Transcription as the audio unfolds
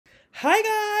Hi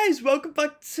guys, welcome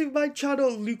back to my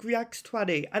channel Luke Reacts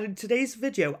 20, and in today's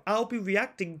video I'll be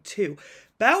reacting to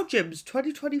Belgium's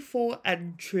 2024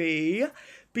 entry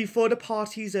Before the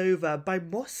Party's Over by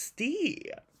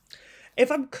Mustii.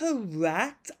 If I'm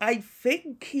correct, I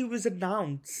think he was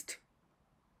announced,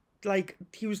 like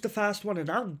he was the first one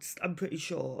announced, I'm pretty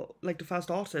sure, like the first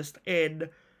artist in,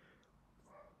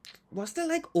 was there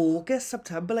like August,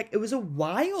 September? Like, it was a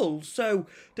while, so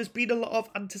there's been a lot of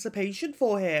anticipation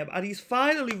for him, and he's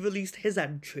finally released his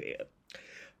entry.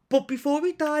 But before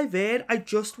we dive in, I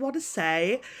just want to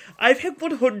say, I've hit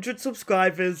 100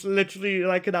 subscribers literally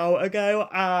like an hour ago,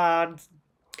 and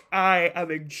I am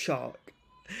in shock.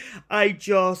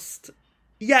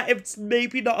 Yeah, it's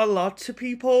maybe not a lot to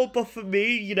people, but for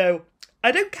me, you know,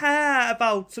 I don't care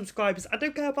about subscribers, I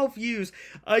don't care about views,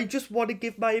 I just want to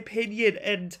give my opinion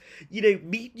and, you know,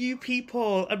 meet new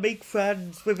people and make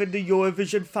friends within the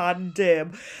Eurovision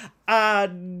fandom.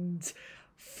 And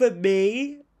for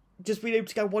me, just being able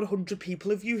to get 100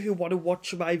 people of you who want to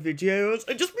watch my videos,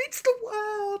 it just means the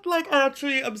world. Like,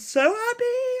 actually, I'm so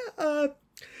happy.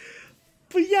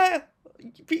 But yeah,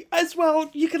 as well,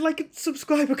 you can like and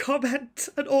subscribe and comment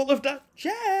and all of that.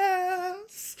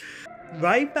 Yes!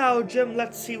 Right, Belgium,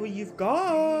 let's see what you've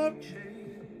got.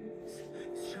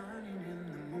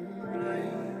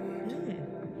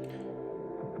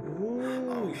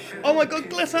 Ooh. Oh my god,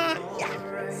 glitter!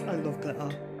 Yes! I love glitter.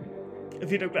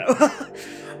 If you don't know.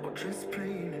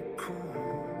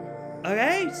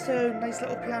 Okay, so nice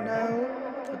little piano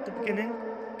at the beginning,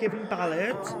 giving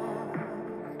ballad.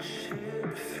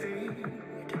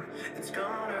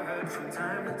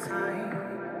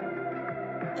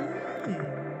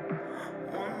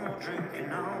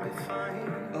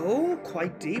 Oh,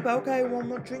 quite deep. Okay, one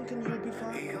more drink and you'll be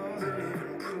fine.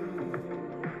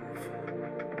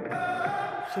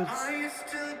 So it's...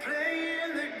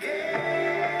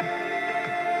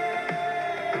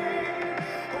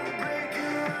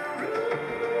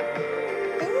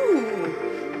 Ooh.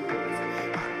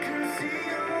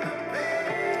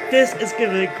 This is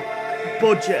giving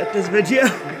budget, this video.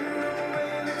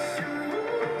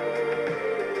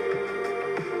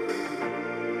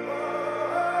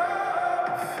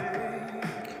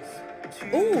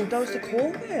 Oh, that was the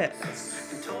chorus.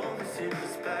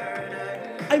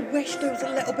 I wish there was a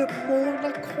little bit more in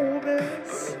that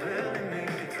chorus.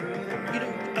 You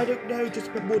know, I don't know, just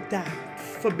a bit more depth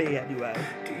for me anyway.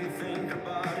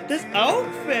 This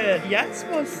outfit, yes,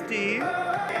 Mustii.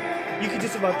 You can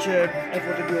just imagine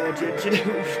everyone in the audience, you know,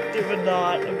 doing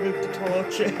that and move the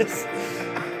torches.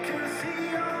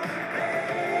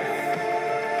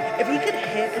 If he could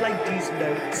hit like these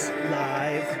notes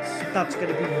live, that's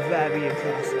gonna be very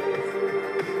impressive.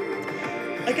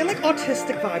 I get like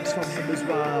artistic vibes from him as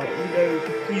well. You know,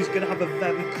 he's gonna have a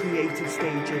very creative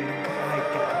staging.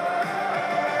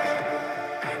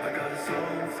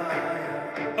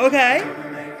 Okay.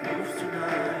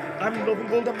 I'm loving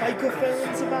all the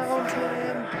microphones around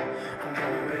him.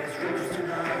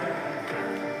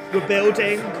 We're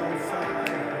building.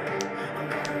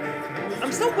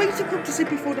 I'm still waiting for him to say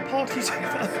Before the Party's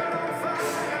Over.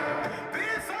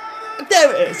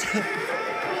 There it is.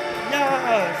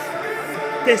 Yes.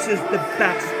 This is the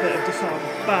best bit of the song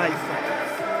by far.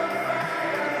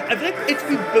 I think it's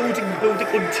been building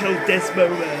until this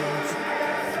moment,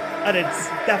 and it's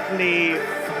definitely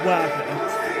worth it.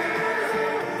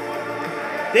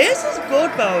 This is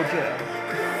good, Belgium.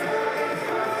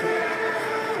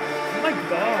 Oh my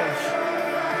gosh.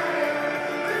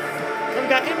 I'm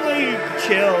getting like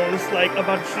chills, like I'm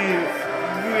actually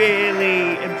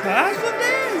really impressed with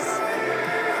this.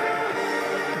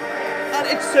 And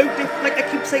it's so different, like I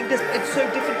keep saying this, it's so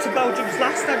different to Belgium's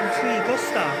last entry,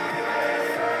 Gustav.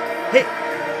 Hey.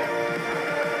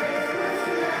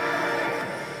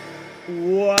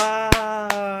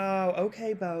 Wow.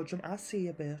 Okay, Belgium, I see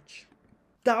you, bitch.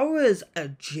 That was a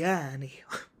journey.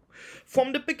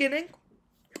 From the beginning,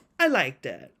 I liked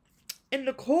it. In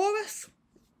the chorus,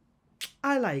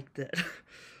 I liked it.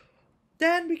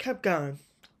 Then we kept going,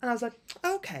 and I was like,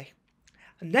 okay.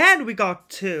 And then we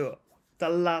got to the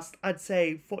last, I'd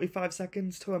say 45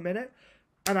 seconds to a minute,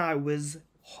 and I was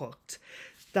hooked.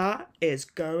 That is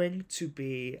going to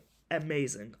be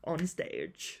amazing on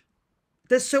stage.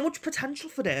 There's so much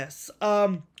potential for this.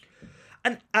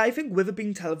 And I think with it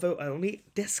being televote only,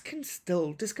 this can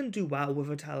do well with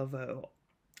a televote.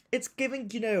 It's giving,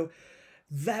 you know,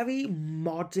 very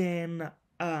modern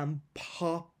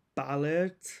pop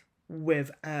ballad with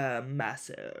a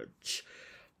message.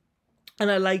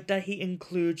 And I like that he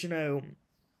includes, you know,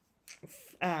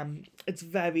 it's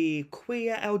very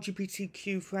queer,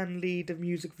 LGBTQ friendly, the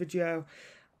music video.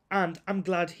 And I'm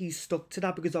glad he stuck to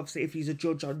that, because obviously if he's a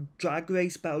judge on Drag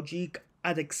Race Belgique,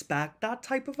 I'd expect that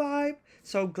type of vibe.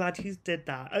 So I'm glad he did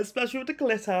that, especially with the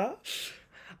glitter.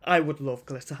 I would love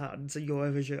glitter hands at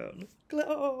Eurovision.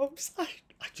 Gloves. I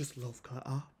just love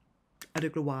glitter. I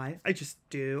don't know why. I just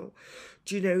do.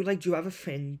 Do you know, like, do you ever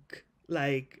think,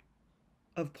 like,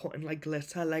 of putting, like,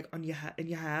 glitter, like, on your hair, in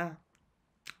your hair?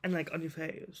 And, like, on your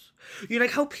face? You know,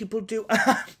 like, how people do...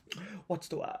 What's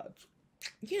the word?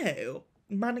 You know,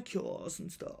 manicures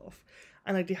and stuff.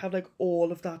 And, like, they have, like,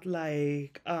 all of that,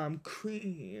 like,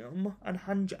 cream and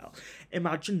hand gel.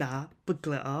 Imagine that, but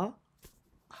glitter.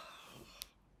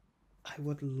 I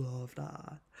would love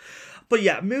that. But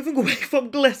yeah, moving away from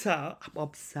glitter, I'm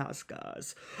obsessed,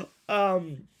 guys.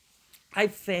 I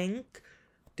think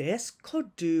this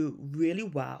could do really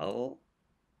well.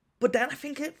 But then I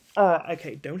think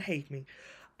okay, don't hate me.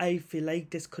 I feel like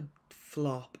this could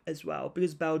flop as well,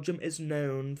 because Belgium is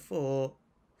known for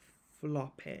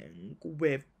flopping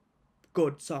with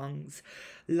good songs.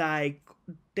 Like,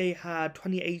 they had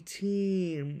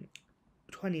 2018,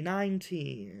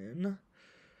 2019...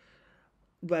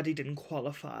 where they didn't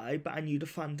qualify, but I knew the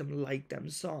fandom liked them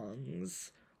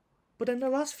songs. But in the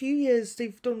last few years,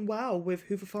 they've done well with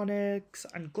Hooverphonics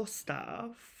and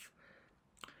Gustav.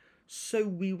 So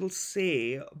we will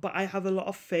see. But I have a lot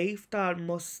of faith that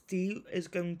Mustii is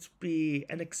going to be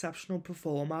an exceptional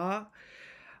performer.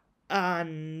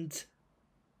 And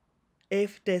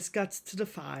if this gets to the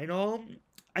final,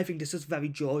 I think this is very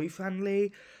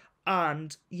joy-friendly.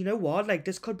 And you know what? Like,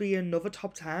 this could be another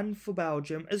top 10 for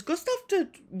Belgium. As Gustav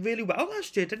did really well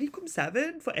last year. Didn't he come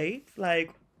 7th or 8th?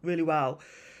 Like, really well.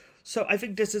 So I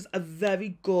think this is a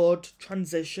very good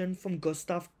transition from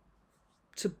Gustav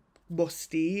to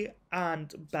Mustii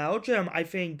and Belgium. I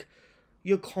think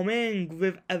you're coming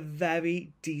with a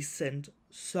very decent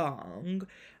song,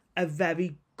 a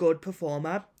very good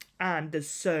performer, and there's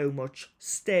so much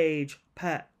stage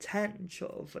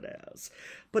potential for this.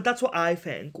 But that's what I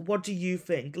think. What do you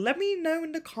think? Let me know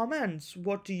in the comments.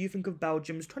 What do you think of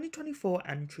Belgium's 2024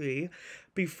 entry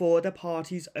before the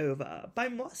party's over by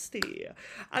Mustii?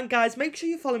 And guys, make sure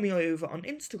you follow me over on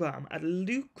Instagram at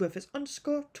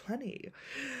LukeGriffiths_20.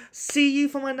 See you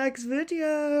for my next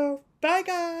video. Bye,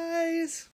 guys.